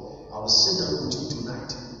God, I will sit down with you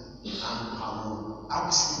tonight and I will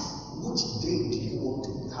ask you, which day do you want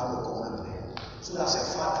to have a covenant prayer? So that as a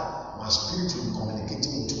father, my spirit will be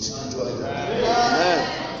communicating with you spiritually. Amen.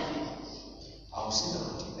 I will sit down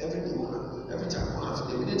with you every day, every time I have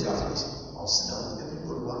the minute I finish, I will sit down with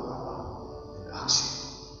everybody one by one and ask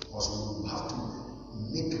you. Because we will have to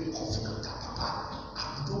make a covenant that Papa,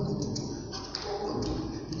 I'm not going to do. I'm not going to do.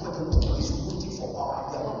 Because the Lord is waiting for power.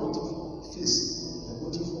 They are not waiting for face. They are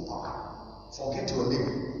waiting for power. Forget your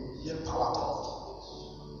name. Let power talk.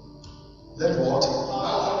 Let what?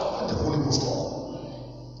 Let the Holy Ghost talk.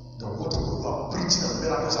 The word of God are preaching and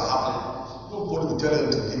miracles are happening. Nobody will tell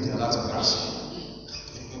them to give their lives and grass.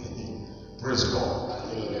 Praise God.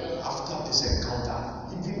 After this encounter,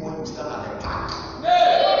 even when you stand at the back,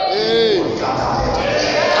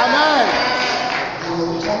 Amen. You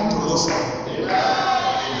will come closer. In the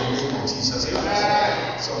name of Jesus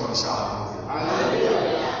Christ. Somebody shout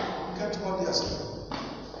hallelujah. Get what they are saying.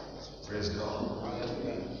 Praise God.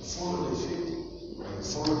 Follow the faith. When you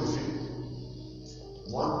follow the faith,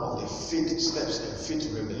 one of the faith steps and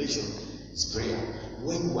faith revelation is prayer.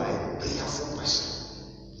 When you are a prayerful person,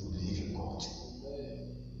 you believe in God.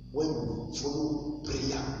 When you follow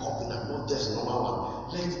prayer covenant, not just normal one,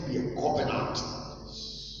 let it be a covenant.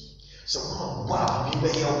 Someone bought me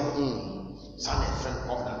bail. Son and friend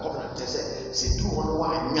covenant. They said, "Say do one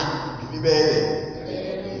wine, yeah, be bail."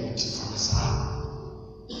 From the side,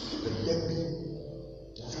 but let me.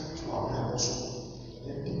 Also,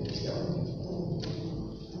 let me be a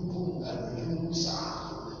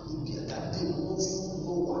that day, no food,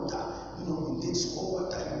 no water. You take small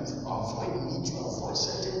water, you avoid meat, you avoid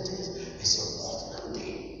certain things. It's your covenant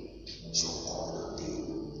day. It's your covenant day.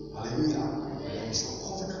 Hallelujah. It's your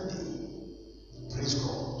covenant day. Praise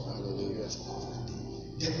God. Hallelujah. It's your covenant day.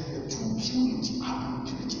 Then the true purity, I'm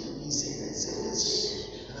purity, and he said,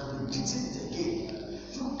 and I'm repeating it.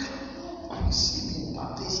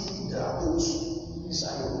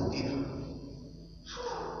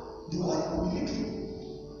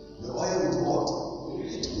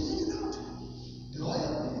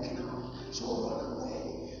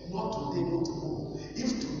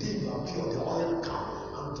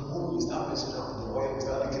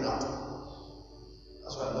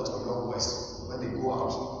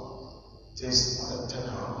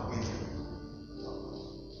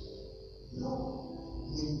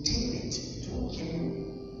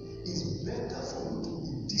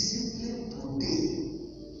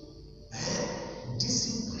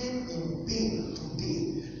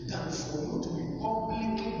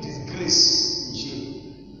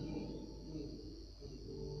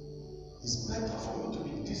 It's better for you to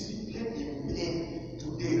be disciplined in pain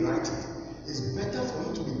today, right? It's better for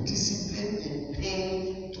you to be disciplined in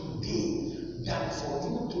pain today than for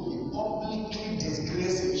you to be publicly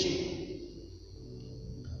disgraced in shame.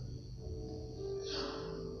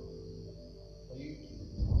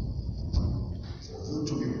 For you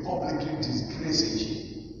to be publicly disgraced in shame.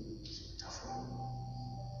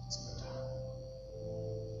 It's better.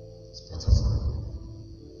 It's better for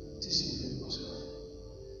you. Discipline yourself.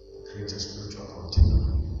 Create a spiritual container.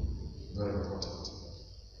 Very important.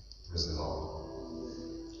 Praise the Lord.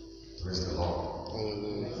 Praise the Lord.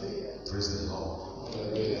 Hallelujah. Praise the Lord.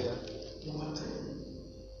 Hallelujah. Number 3,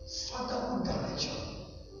 fatherhood direction.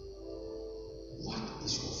 What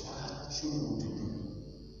is your father showing you to do?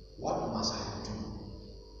 What must I do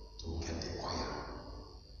to get the choir?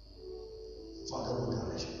 Fatherhood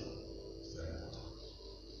direction. Very important.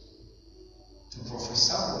 To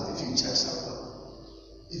prophesy, if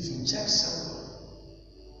you check Samuel,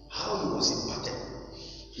 how he was imparted,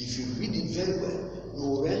 if you read it very well, you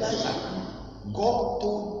will realize that God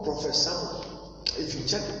told Prophet Samuel, if you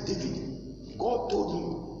check David, God told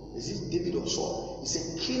him, is it David or Saul? He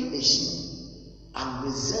said, kill a sheep and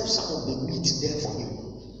reserve some of the meat there for him.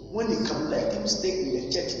 When he come, let him stay in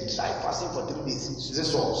the church and try fasting for 3 days. He said,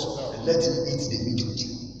 Saul, and let him eat the meat with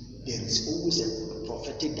you. There is always a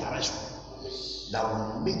prophetic direction that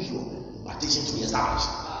will make your impartation to be established.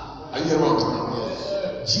 Are you hearing what I'm saying?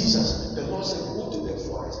 Yes. Jesus, the Lord said, go to the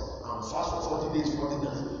forest and fast for 40 days, 40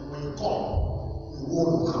 nights. When you come, the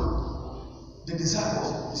world will come. The disciples,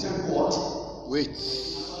 he said, what? Wait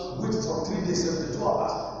for 3 days, 72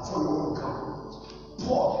 hours before the world will come.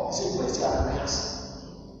 Paul, he said, where's the Ananias?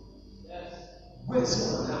 Where's the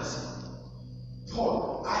Ananias?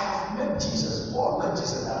 Paul, I have met Jesus. Paul met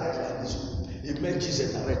Jesus directly like this. He met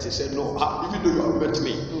Jesus directly. He said, no, even though you have met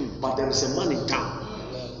me, but there is a man in town.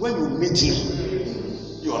 When you meet him,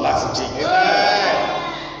 your life will change.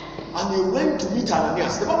 And he went to meet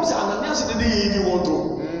Ananias. The Bible says Ananias didn't even want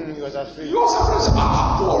to. He was afraid. He was afraid.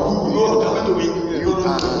 Paul, you know coming to me. You don't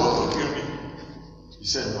want to kill me. He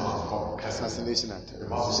said, no, I've come. Assassination attempt. The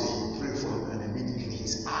Bible says he prayed for him and immediately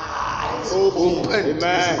his eyes opened. Amen.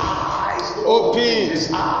 His eyes opened.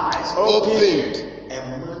 His eyes opened. A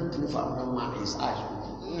man prayed for another man, his eyes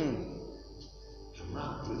opened. A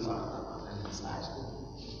man prayed for another man and his eyes opened.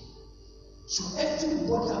 So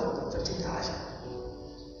everybody has a prophetic direction.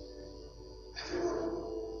 Everyone.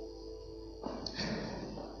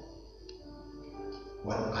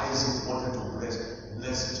 When Isaac wanted to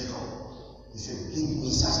bless Jacob, he said, bring me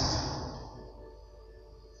sacrifice.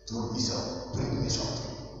 Told Esau, bring me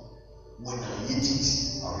something. When I eat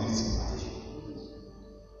it, I'll release invitation.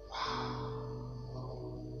 Wow.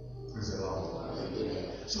 Praise the Lord.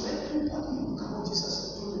 So everybody who come on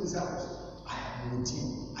Jesus told the disciples, I am with you.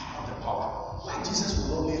 I have the power. Why Jesus will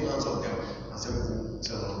not lay hands on them and say, no,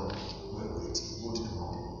 wait, go to the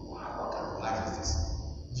mountain. What kind of life is this?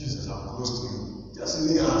 Jesus, I'm close to you. Just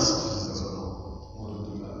lay hands. Jesus said, no, don't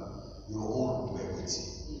do that. Your own way with you.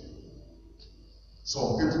 Some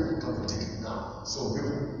people come and take it now. Some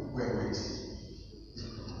people wait.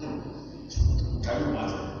 Can you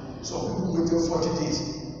imagine? Some people waited 40 days,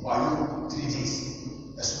 while you 3 days.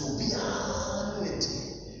 As will be I'm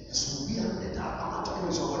not talking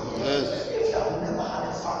to somebody. Yes. If you have never had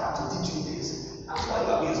a father to teach you this, that's why you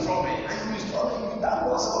have been struggling. And you've been struggling that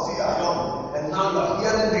was some of you are young. And now you are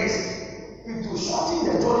hearing this. It will shorten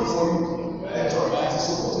the journey for you. The journey that is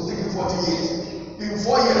supposed to take you 40 years. In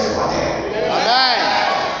 4 years you are there. Amen.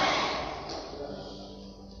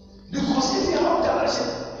 Because if you have direction,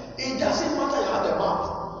 it doesn't matter you have the map.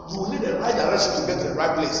 You will need the right direction to get to the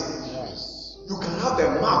right place. Yes. You can have the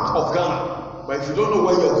map of Ghana, but if you don't know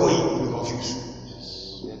where you're going, you'll be confused.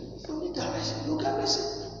 Yes. You need direction. You can listen.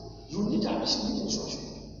 You need direction, you need instruction.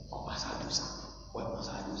 What must I do, sir? What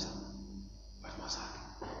must I do, sir? What must I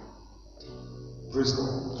do? Praise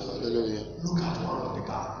God. Hallelujah. Look at one of the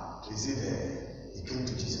guy. He said, he came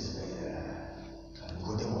to Jesus and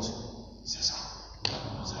Nicodemus. He says, what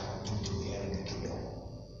must I do to inherit the kingdom?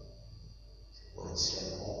 God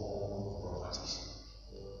said, all properties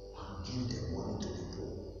and give the money to the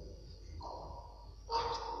poor.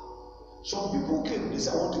 What? Some people came, they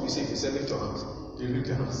said, I want to be saved. He said, lift your hands. They lift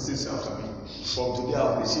their hands, say after me. From today I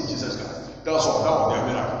will receive Jesus Christ. That's all. That was their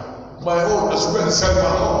miracle. My own, as well as my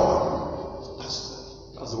own.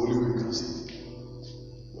 That's the only way you can save.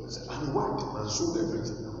 And he went and sold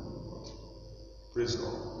everything now. Praise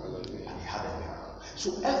God. Hallelujah. And he had a miracle. So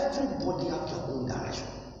everybody have their own direction.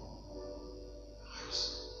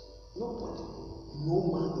 Nobody. No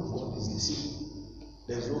man of God is the same.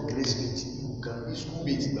 There's no grace mate. You can be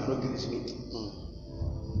schoolmate, you are not grace mate.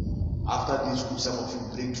 After this school, some of you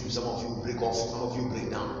break through, some of you break off, some of you break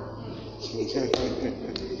down.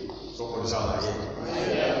 Somebody sound like it.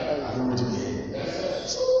 I don't want to be here.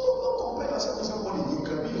 So don't compare yourself with somebody. You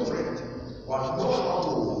can be your friend. But know how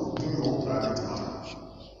to do your own private matter.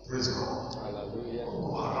 Praise God. Hallelujah.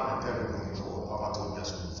 Go around and tell people, you know, Papa told me I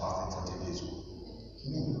should be fasting for 10 days.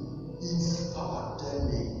 If Papa tell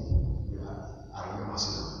me, I remember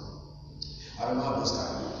saying, I remember those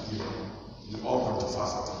times, we all went to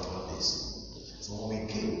fast for 21 days. So when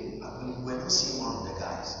we came, we were not seeing one of the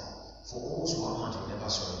guys. For almost 1 month, we never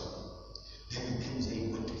saw him. Then he came and said he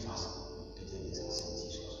went to fast 30 days. I said,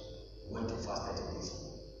 Jesus, went to fast 30 days.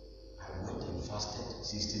 I went and fasted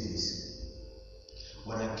 60 days.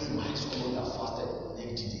 When I came, I saw him that fasted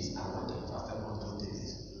 80 days. I went and fasted 120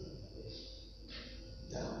 days.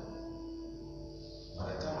 Yeah.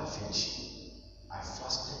 By the time I finished, I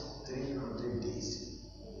fasted 300 days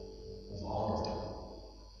over all of them.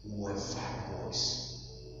 We were 5 boys.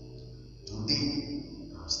 Today,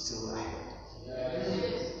 I'm still ahead.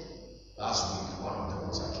 Last week, one of them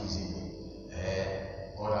was accusing me.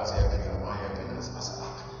 God has helped me, I'm not helping us. I said,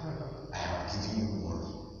 I have given you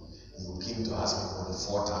money. You came to ask me money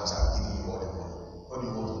 4 times, I've given you all the money. What do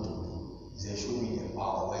you want me to do? He said, show me the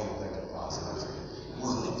power where you get the power. I said,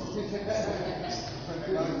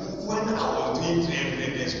 when I was doing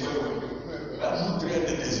 300 days, when I do 300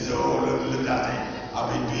 days, he said, oh, look at that. I've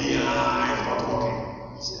been doing, it's not working.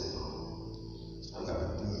 He said, no. I've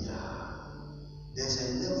been doing, there's a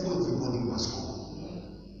level everybody must go.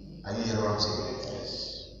 Are you hearing what I'm saying? Yes.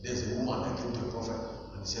 There's a woman that came to a prophet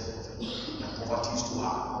and he said, Prophet, my poverty is too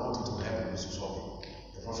hard. I want you to help me to solve it.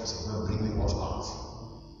 The prophet said, well, bring me what you have.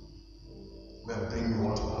 Well, bring me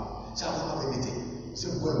what you have. He said, I don't have anything. He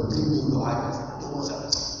said, well, bring me your items. No one said,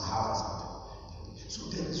 I have something.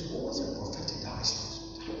 So there is always a prophetic direction.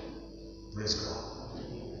 Praise God.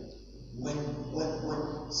 When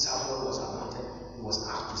Samuel was anointed, he was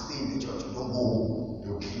asked to stay in the church. Don't go home,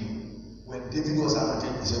 they'll kill you. When David was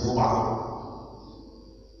anointed, he said, go back home.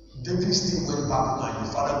 David still went back home and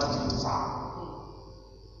his father took him to farm.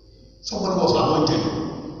 Somebody was anointed.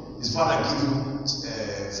 His father gave him food.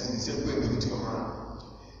 He said, go and give it to your brother.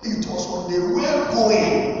 It was on the way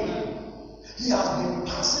going. He has been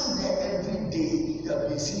passing there every day. He has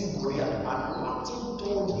been seeing Goliath, and nothing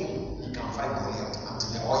told him he can fight Goliath until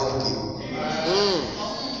the oil came.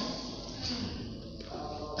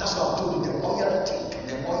 That's what I told you. The oil think.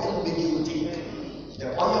 The oil make you think. The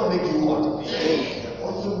oil make you what? Think. The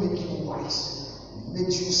oil make you wise. It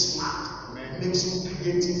makes you smart. It makes you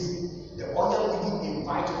creative. The oil even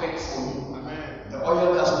invite work for you. The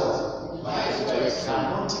oil does what? The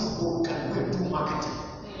anointing book can go and do marketing.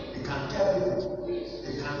 It can tell people.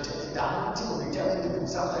 It can tell the anointing will be telling people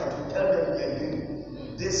sometimes to tell them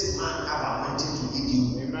this man have anointing to give you.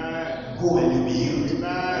 Go and you'll be healed.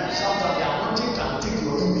 Sometimes the anointing can take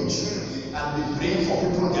your image and be praying for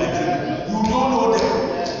people in their dream. You don't know them.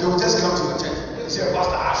 They will just come to the church. They say,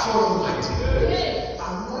 Pastor, I saw you mighty.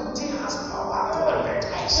 Anointing has power to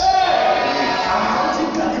advertise.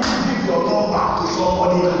 Anointing can even give your number to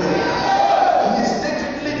somebody in America.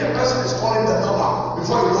 Mistakenly, the person is calling the number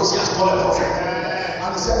before he knows he has called a prophet.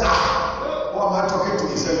 And he said, who am I talking to?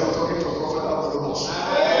 He said, you're talking to a prophet Abelomos.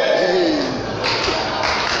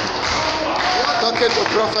 You're talking to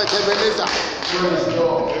Prophet Ebenezer. Praise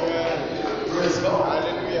God. Praise God.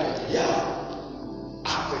 Hallelujah. Yeah.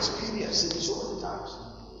 I've experienced it so many times.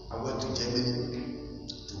 I went to Germany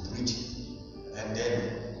to preach, and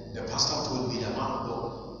then the pastor told me, the man of God,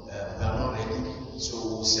 we are not ready, so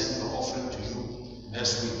we'll send your offering to you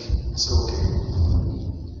next week. I said, okay,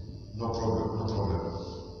 no problem.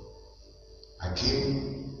 I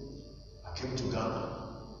came to Ghana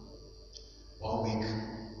 1 week,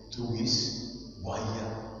 2 weeks, 1 year,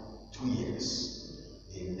 2 years.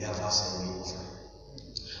 They never sent me offering.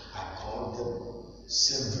 I called them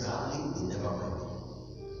severally, they never met me.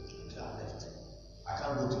 I left. I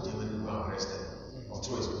can't go to Germany and go and arrest them.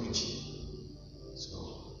 After it's preaching. So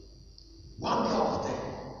one day I was there.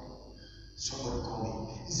 Somebody called me.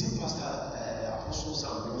 Is it Pastor Apostle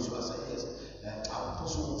Sam? I said yes.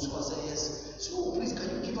 Apostle Musu, I said yes. So please, can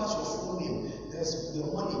you give us your full name? There's the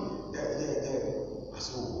money. I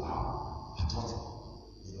said, oh wow. I thought,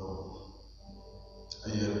 I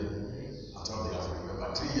thought they have to remember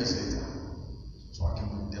 3 years later. So I came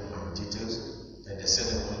with them my details. Then they sent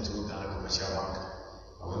the money to Ghana Commercial Bank.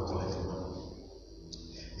 I went collecting money.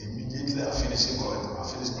 Immediately I finished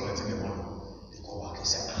collecting the money. They go back and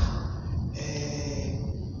say,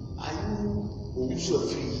 are you Owusu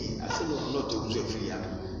free here? I said, no, I'm not Owusu free here.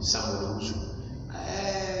 Samuel Owusu.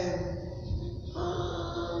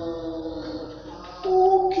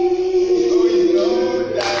 Okay.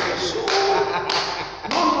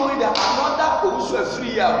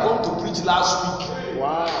 have gone to preach last week.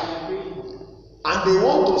 Wow. And they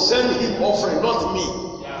want to send him offering, not me.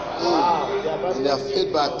 Wow. And they have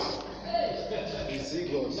paid back.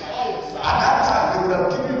 At that time, they would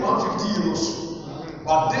have given 150 euros.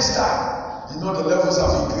 But this time, the levels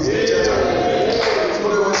have increased. The church have increased. So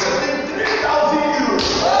they were sending 3,000 euros.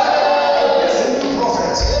 Sending new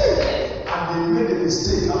prophets. And they made a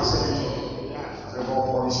mistake and said, "They will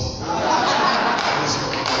punish you."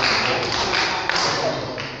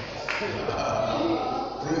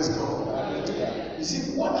 Praise God. You see,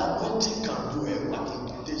 what anointing can do and what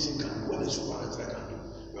impartation can do, what the supernatural can do,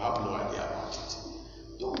 you have no idea about it.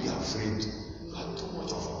 Don't be afraid. You are too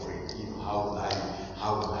much of afraid.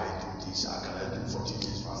 How will I do this? How can I do 40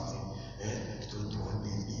 days fasting? 21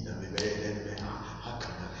 days in and how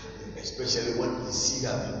can I? Especially when the seed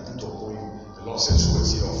has been put upon you. The Lord said, "So a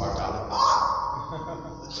seed of 5,000."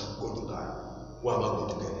 I'm going to die. What am I going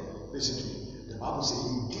to get? Listen to me. The Bible says He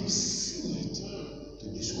gives seed to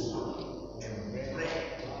the sower and bread.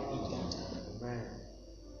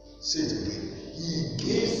 Say it again. He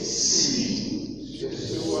gives seed to the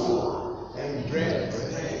sower and bread to the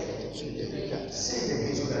giver. Say it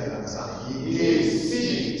again so that you understand. He gives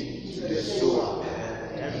seed to the sower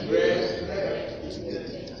and bread to the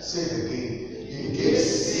giver. Say it again. He gives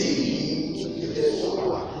seed to the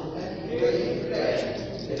sower and bread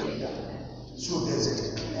to the giver. So there's a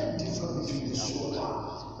clear difference between the sower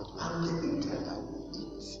and the eater.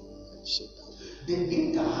 The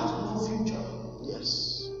eater has no future. Yes.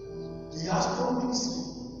 He has no ministry.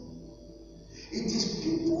 It is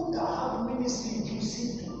people that have ministry give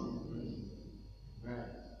seed to.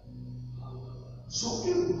 So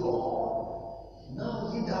if God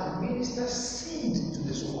now he that ministers seed to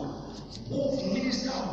the sower, both minister